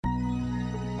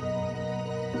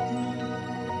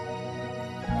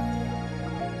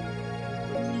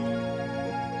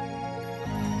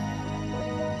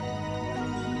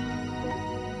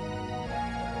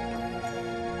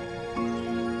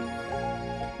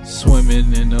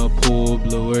Swimming in a pool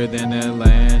bluer than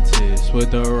Atlantis.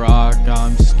 With a rock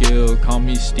I'm skilled, call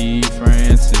me Steve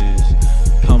Francis.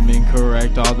 Coming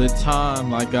correct all the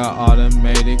time like an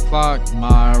automated clock.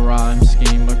 My rhyme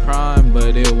scheme a crime,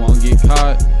 but it won't get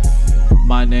caught.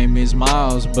 My name is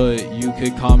Miles, but you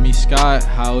could call me Scott.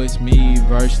 How it's me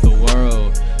versus the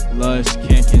world. Lust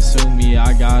can't consume me,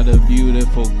 I got a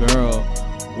beautiful girl.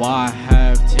 Why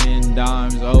have 10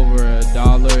 dimes over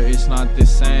 $1? It's not the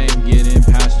same. Getting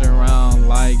passed around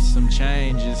like some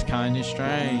change is kinda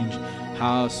strange.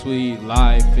 How sweet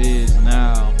life is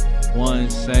now. 1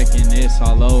 second it's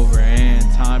all over and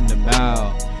time to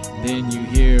bow. Then you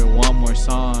hear one more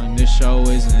song, the show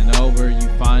isn't over, you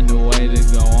find a way to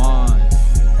go on.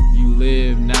 You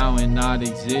live now and not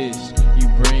exist. You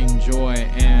bring joy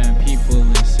and people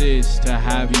insist to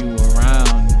have you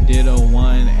around. Did a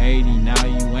 180, now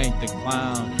you ain't the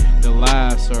clown. The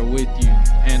laughs are with you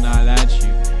and not at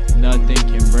you. Nothing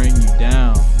can bring you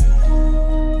down.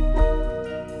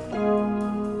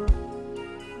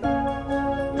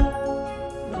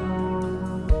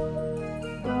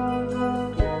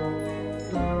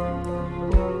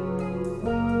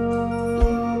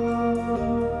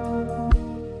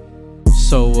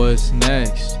 So what's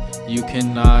next? You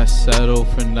cannot settle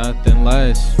for nothing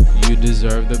less. You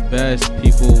deserve the best.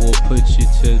 People will put you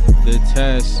to the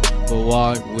test, but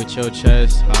walk with your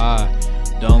chest high.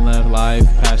 Don't let life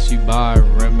pass you by.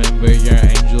 Remember your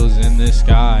angels in the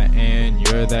sky, and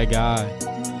you're that guy.